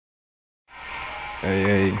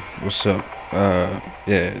Hey, what's up?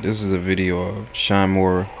 Yeah, this is a video of Sine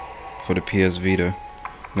Mora for the PS Vita.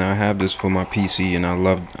 Now I have this for my PC, and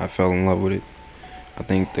I fell in love with it. I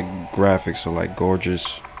think the graphics are like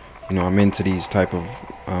gorgeous. I'm into these type of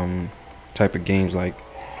games, like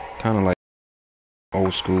kind of like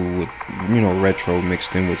old school with retro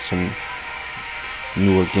mixed in with some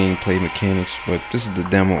newer gameplay mechanics. But this is the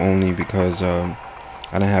demo only because I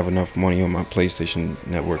didn't have enough money on my PlayStation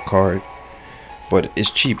Network card. But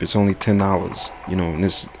it's cheap. It's only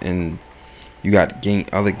 $10. And you got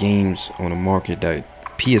other games on the market, that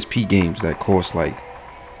PSP games that cost like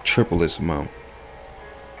triple this amount.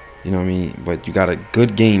 You know what I mean? But you got a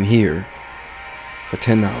good game here for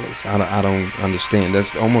 $10. I don't understand.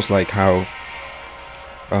 That's almost like how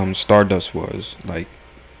Stardust was. Like,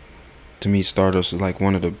 to me, Stardust is like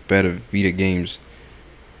one of the better Vita games,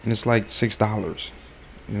 and it's like $6.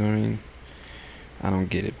 You know what I mean? I don't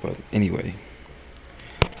get it, but anyway.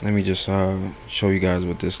 Let me just show you guys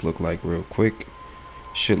what this look like real quick.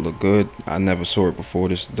 Should look good. I never saw it before.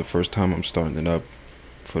 This is the first time I'm starting it up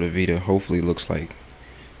for the Vita. Hopefully it looks like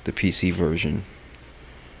the PC version,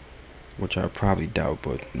 which I probably doubt,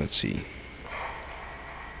 but let's see.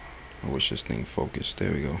 I wish this thing focused.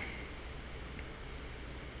 There we go.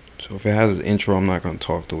 So if it has an intro, I'm not going to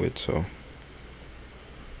talk to it, so.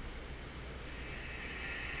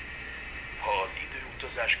 Ha az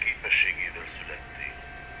időutazás képességével születtél,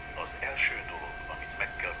 az első dolog, amit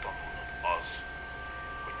meg kell tanulnod az,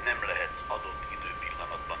 hogy nem lehetsz adott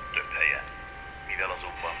időpillanatban több helyen. Mivel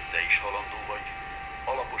azonban te is halandó vagy,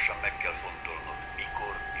 alaposan meg kell fontolnod,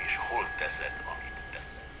 mikor és hol teszed, amit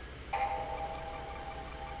teszed.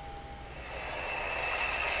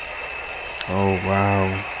 Oh, wow.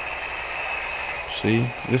 See?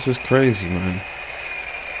 This is crazy, man.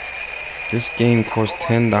 This game costs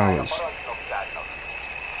 $10.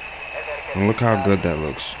 And look how good that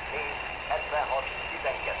looks.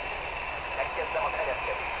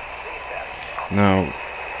 Now,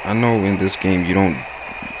 I know in this game you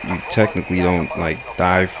technically don't like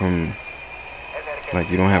die from, like,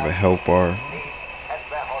 you don't have a health bar.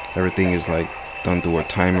 Everything is like done through a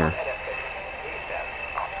timer.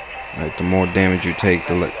 Like, the more damage you take,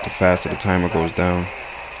 the faster the timer goes down.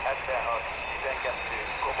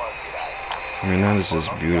 I mean, that is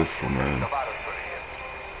just beautiful, man.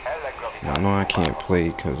 Now, I know I can't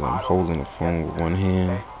play because I'm holding the phone with one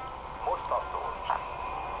hand.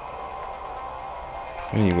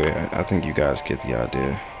 Anyway, I think you guys get the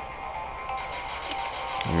idea.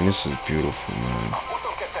 I mean, this is beautiful, man.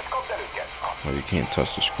 Oh, you can't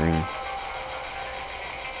touch the screen.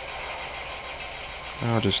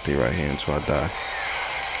 I'll just stay right here until I die.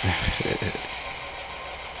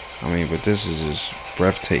 I mean, but this is just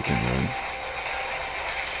breathtaking, man.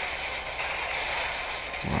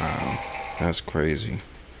 Wow, that's crazy.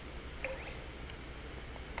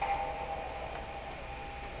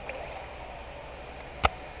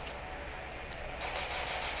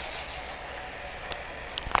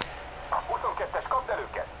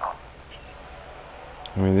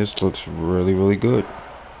 I mean, this looks really, really good.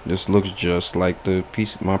 This looks just like the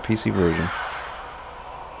my PC version.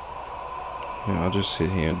 Yeah, I'll just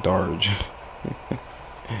sit here and dodge.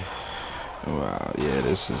 Wow, yeah,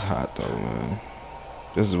 this is hot though, man.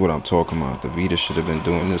 This is what I'm talking about. The Vita should have been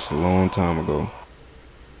doing this a long time ago.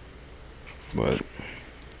 But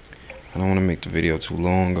I don't want to make the video too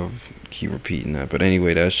long of keep repeating that. But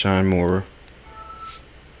anyway, that's Sine Mora.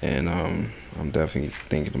 And I'm definitely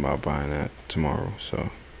thinking about buying that tomorrow. So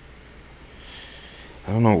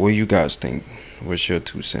I don't know, what you guys think. What's your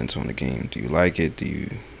 2 cents on the game? Do you like it? Do you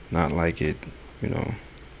not like it?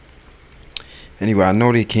 Anyway, I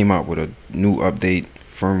know they came out with a new update,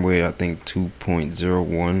 firmware, I think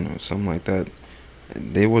 2.01 or something like that.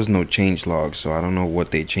 There was no change log, so I don't know what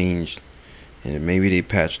they changed. And maybe they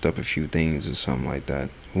patched up a few things or something like that.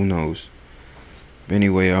 Who knows? But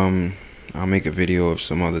anyway, I'll make a video if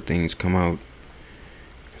some other things come out.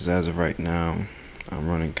 Because as of right now, I'm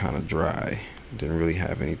running kind of dry. Didn't really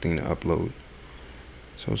have anything to upload.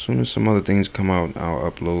 So as soon as some other things come out, I'll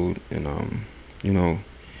upload. And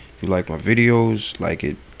if you like my videos, like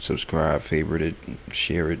it, subscribe, favorite it,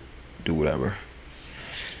 share it, do whatever.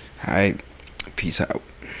 Alright, peace out.